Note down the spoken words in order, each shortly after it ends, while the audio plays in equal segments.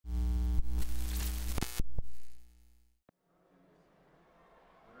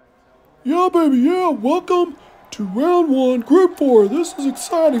Yeah, baby, yeah, welcome to round one, group four. This is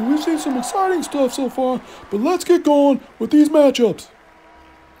exciting. We've seen some exciting stuff so far, but let's get going with these matchups.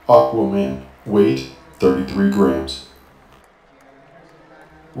 Aquaman, weight 33 grams.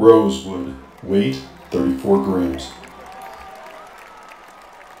 Rosewood, weight 34 grams.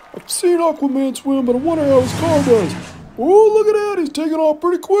 I've seen Aquaman swim, but I wonder how his car does. Oh, look at that. He's taking off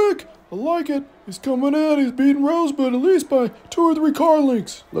pretty quick. I like it. He's coming in. He's beating Rosebud at least by 2 or 3 car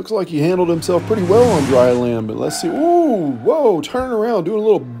lengths. Looks like he handled himself pretty well on dry land, but let's see. Ooh, whoa, turning around, doing a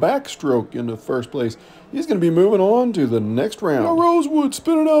little backstroke into first place. He's going to be moving on to the next round. Now Rosewood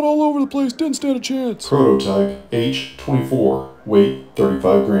spinning out all over the place. Didn't stand a chance. Prototype H24, weight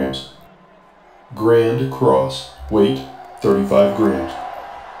 35 grams. Grand Cross, weight 35 grams.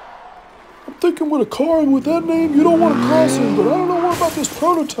 I'm thinking with a car with that name, you don't want to cross him, but I don't know what about this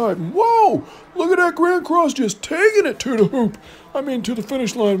prototype. Whoa! Look at that Grand Cross just taking it to the hoop. I mean, to the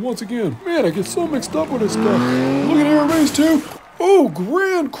finish line once again. Man, I get so mixed up with this stuff. Look at here, race 2. Oh,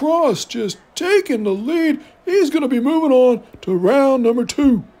 Grand Cross just taking the lead. He's going to be moving on to round number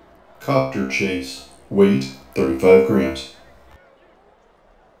 2. Copter Chase, weight 35 grams.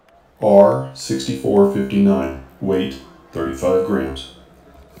 R6459, weight 35 grams.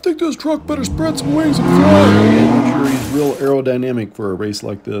 I think this truck better spread some wings and fly. I'm sure he's real aerodynamic for a race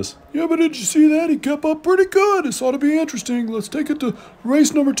like this. Yeah, but did you see that? He kept up pretty good. This ought to be interesting. Let's take it to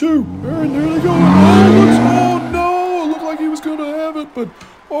race number 2. There they go. Oh, no! It looked like he was going to have it, but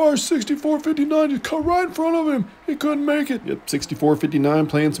R6459 just cut right in front of him. He couldn't make it. Yep, 64-59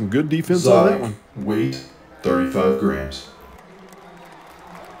 playing some good defense on that one. Weight 35 grams.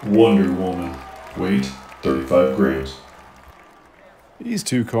 Wonder Woman, weight 35 grams. These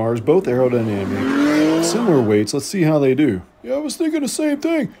two cars, both aerodynamic, similar weights. Let's see how they do. Yeah, I was thinking the same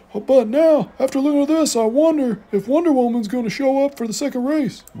thing. But now, after looking at this, I wonder if Wonder Woman's going to show up for the second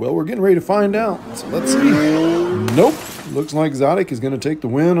race. Well, we're getting ready to find out. So let's see. Nope. Looks like Zodic is going to take the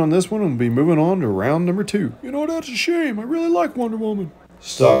win on this one and be moving on to round number 2. You know, that's a shame. I really like Wonder Woman.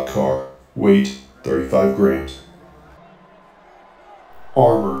 Stock car, weight 35 grams.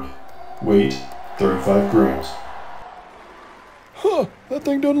 Armored, weight 35 grams. Huh, that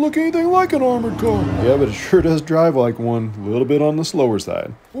thing doesn't look anything like an armored car. Yeah, but it sure does drive like one, a little bit on the slower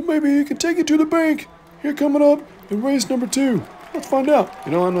side. Well, maybe you can take it to the bank. Here coming up in race number 2. Let's find out.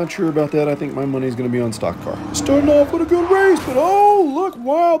 You know, I'm not sure about that. I think my money's going to be on stock car. Starting off with a good race, but oh, look,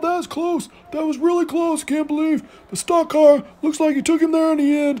 wow, that was close. That was really close. Can't believe the stock car looks like he took him there in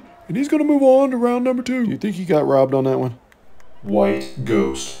the end, and he's going to move on to round number 2. Do you think he got robbed on that one? White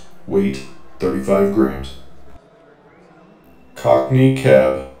Ghost, weight 35 grams. Cockney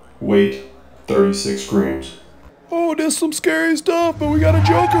Cab, weight 36 grams. Oh, there's some scary stuff, but we got a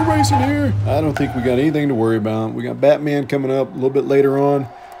Joker racing here. I don't think we got anything to worry about. We got Batman coming up a little bit later on,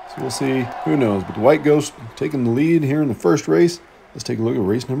 so we'll see. Who knows? But the White Ghost taking the lead here in the first race. Let's take a look at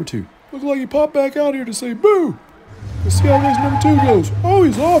race number 2. Looks like he popped back out here to say boo. Let's see how race number 2 goes. Oh,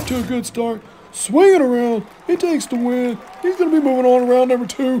 he's off to a good start. Swinging around. He takes the win. He's going to be moving on to round number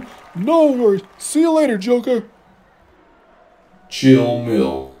 2. No worries. See you later, Joker. Chill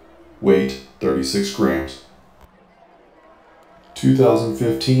Mill, weight 36 grams.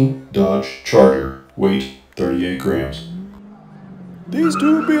 2015 Dodge Charger, weight 38 grams. These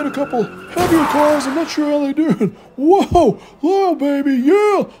two being a couple heavier cars, I'm not sure how they're doing. Whoa, wow, baby,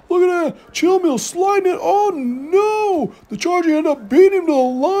 yeah, look at that. Chill Mill sliding it. Oh, no, the Charger ended up beating him to the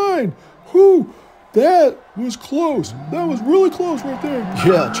line. Whew, that was close. That was really close right there.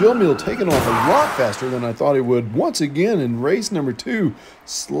 Yeah, Chill Mill taking off a lot faster than I thought he would. Once again in race number 2,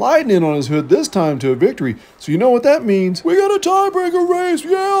 sliding in on his hood, this time to a victory. So you know what that means. We got a tiebreaker race,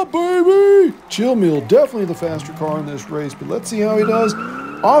 yeah, baby. Chill Mill, definitely the faster car in this race, but let's see how he does.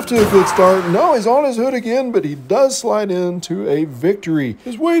 Off to a good start. No, he's on his hood again, but he does slide into a victory.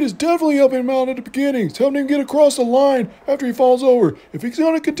 His weight is definitely helping him out at the beginning. It's helping him get across the line after he falls over. If he's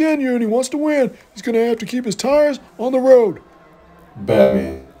going to continue and he wants to win, he's going to have to keep his tires on the road.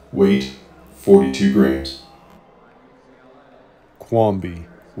 Batman, weight 42 grams. Quambi,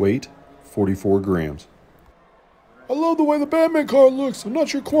 weight 44 grams. I love the way the Batman car looks. I'm not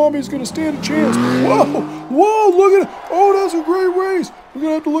sure Kwame is going to stand a chance. Whoa, whoa, look at it. Oh, that's a great race. We're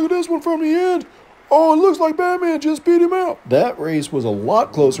going to have to look at this one from the end. Oh, it looks like Batman just beat him out. That race was a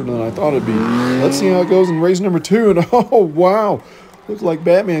lot closer than I thought it'd be. Let's see how it goes in race number 2. And oh, wow. Looks like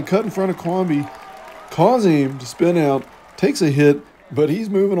Batman cut in front of Quambi, causing him to spin out, takes a hit, but he's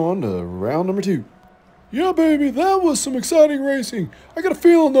moving on to round number 2. Yeah, baby, that was some exciting racing. I got a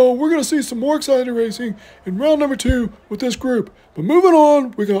feeling, though, we're going to see some more exciting racing in round number 2 with this group. But moving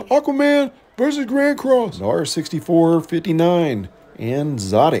on, we got Aquaman versus Grand Cross. R6459 and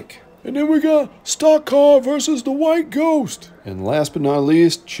Zodic. And then we got Stock Car versus the White Ghost. And last but not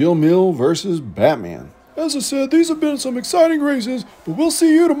least, Chill Mill versus Batman. As I said, these have been some exciting races, but we'll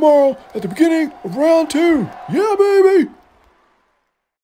see you tomorrow at the beginning of round 2. Yeah, baby!